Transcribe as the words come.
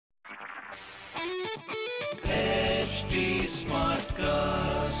HT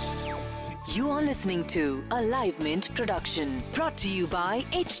Smartcast. You are listening to a Live Mint production brought to you by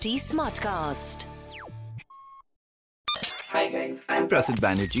HT Smartcast. Hi guys, I'm Prasid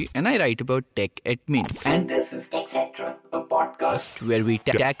Banerjee and I write about tech at Mint. And this is TechCetra, a podcast Where we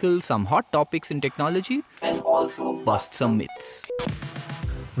tackle some hot topics in technology and also bust some myths.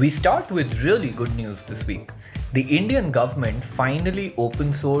 We start with really good news this week. The Indian government finally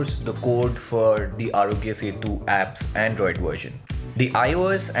open sourced the code for the Arogya Setu app's Android version. The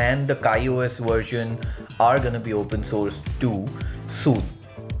iOS and the KaiOS version are going to be open sourced too soon.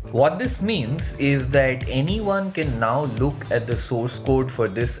 What this means is that anyone can now look at the source code for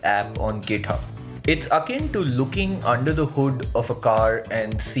this app on GitHub. It's akin to looking under the hood of a car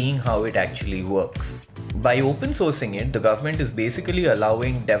and seeing how it actually works. By open sourcing it, the government is basically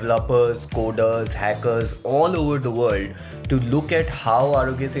allowing developers, coders, hackers all over the world to look at how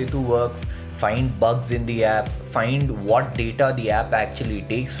Arogya Setu works, find bugs in the app, find what data the app actually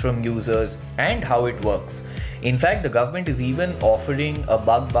takes from users, and how it works. In fact, the government is even offering a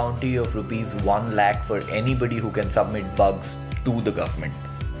bug bounty of rupees 1 lakh for anybody who can submit bugs to the government.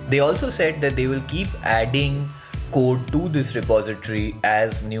 They also said that they will keep adding code to this repository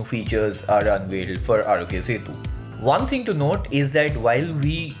as new features are unveiled for Arogya Setu. One thing to note is that while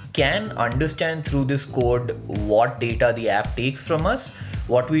we can understand through this code what data the app takes from us,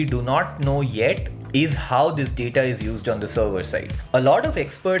 what we do not know yet is how this data is used on the server side. A lot of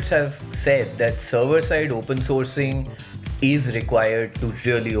experts have said that server-side open sourcing is required to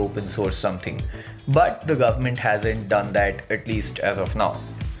really open source something, but the government hasn't done that, at least as of now.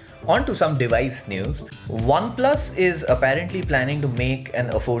 On to some device news. OnePlus is apparently planning to make an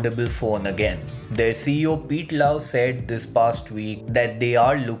affordable phone again. Their CEO Pete Lau said this past week that they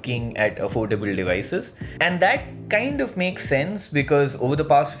are looking at affordable devices. And that kind of makes sense because over the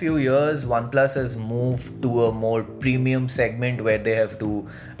past few years, OnePlus has moved to a more premium segment where they have to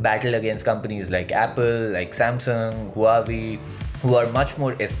battle against companies like Apple, like Samsung, Huawei, who are much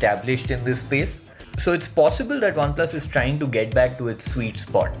more established in this space. So it's possible that OnePlus is trying to get back to its sweet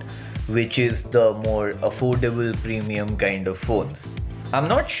spot, which is the more affordable premium kind of phones. I'm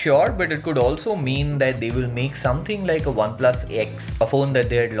not sure, but it could also mean that they will make something like a OnePlus X, a phone that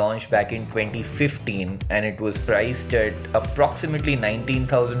they had launched back in 2015 and it was priced at approximately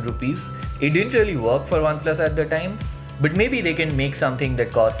 19,000 rupees. It didn't really work for OnePlus at the time, but maybe they can make something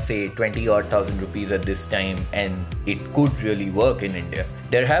that costs say 20,000 rupees at this time and it could really work in India.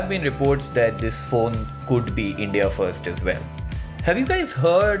 There have been reports that this phone could be India first as well. Have you guys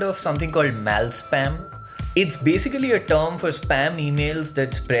heard of something called malspam? It's basically a term for spam emails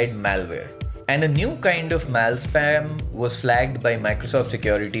that spread malware. And a new kind of malspam was flagged by Microsoft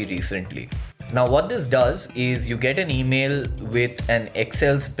Security recently. Now what this does is you get an email with an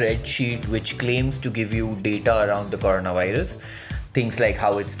Excel spreadsheet which claims to give you data around the coronavirus. Things like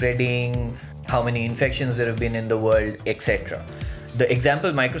how it's spreading, how many infections there have been in the world, etc. The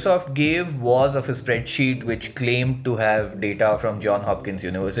example Microsoft gave was of a spreadsheet which claimed to have data from Johns Hopkins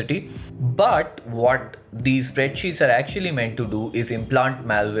University. But what these spreadsheets are actually meant to do is implant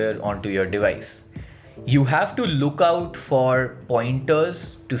malware onto your device. You have to look out for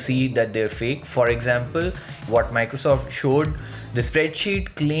pointers to see that they're fake. For example, what Microsoft showed, the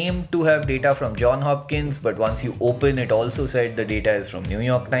spreadsheet claimed to have data from Johns Hopkins, but once you open it also said the data is from New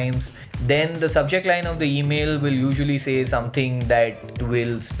York Times. Then the subject line of the email will usually say something that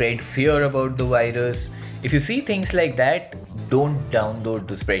will spread fear about the virus. If you see things like that, don't download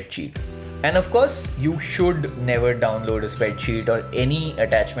the spreadsheet. And of course, you should never download a spreadsheet or any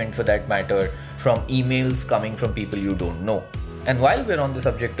attachment for that matter from emails coming from people you don't know. And while we're on the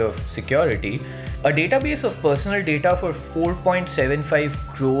subject of security, a database of personal data for 4.75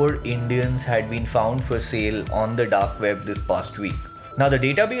 crore Indians had been found for sale on the dark web this past week. Now, the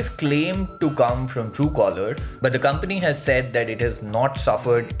database claimed to come from Truecaller, but the company has said that it has not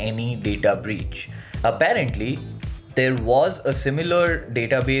suffered any data breach. Apparently, there was a similar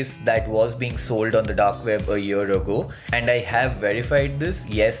database that was being sold on the dark web a year ago, and I have verified this.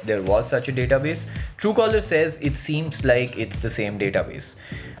 Yes, there was such a database. Truecaller says it seems like it's the same database.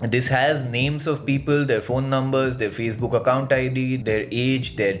 This has names of people, their phone numbers, their Facebook account ID, their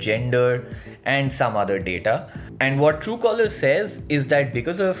age, their gender, and some other data. And what Truecaller says is that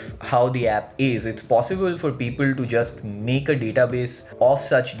because of how the app is, it's possible for people to just make a database of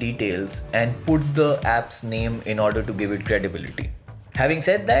such details and put the app's name in order to give it credibility. Having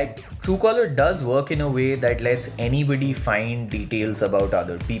said that, Truecaller does work in a way that lets anybody find details about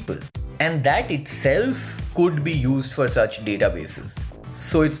other people. And that itself could be used for such databases.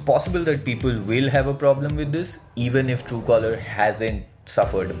 So it's possible that people will have a problem with this, even if Truecaller hasn't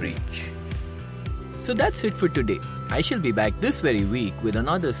suffered a breach. So that's it for today. I shall be back this very week with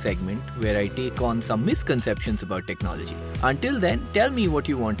another segment where I take on some misconceptions about technology. Until then, tell me what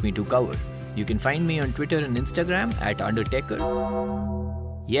you want me to cover. You can find me on Twitter and Instagram at Undertaker.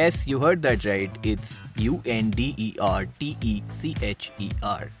 Yes, you heard that right. It's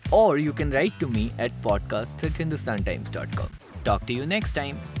UNDERTECHER. Or you can write to me at podcasts@hindustantimes.com. Talk to you next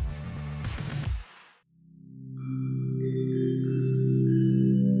time.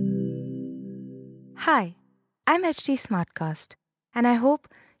 Hi, I'm HT Smartcast, and I hope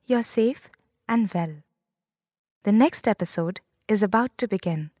you're safe and well. The next episode is about to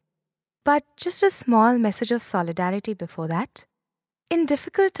begin. But just a small message of solidarity before that. In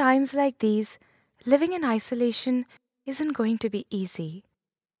difficult times like these, living in isolation isn't going to be easy.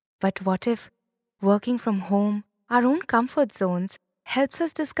 But what if working from home, our own comfort zones, helps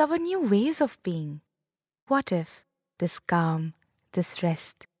us discover new ways of being? What if this calm, this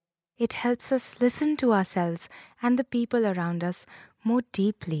rest, it helps us listen to ourselves and the people around us more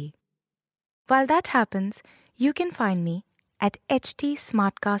deeply? While that happens, you can find me at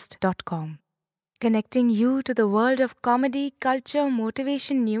htsmartcast.com. Connecting you to the world of comedy, culture,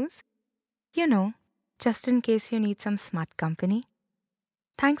 motivation news. You know, just in case you need some smart company.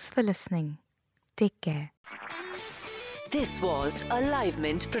 Thanks for listening. Take care. This was a Live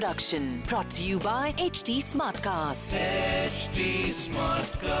Mint production brought to you by HT Smartcast. HT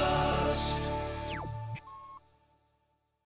Smartcast.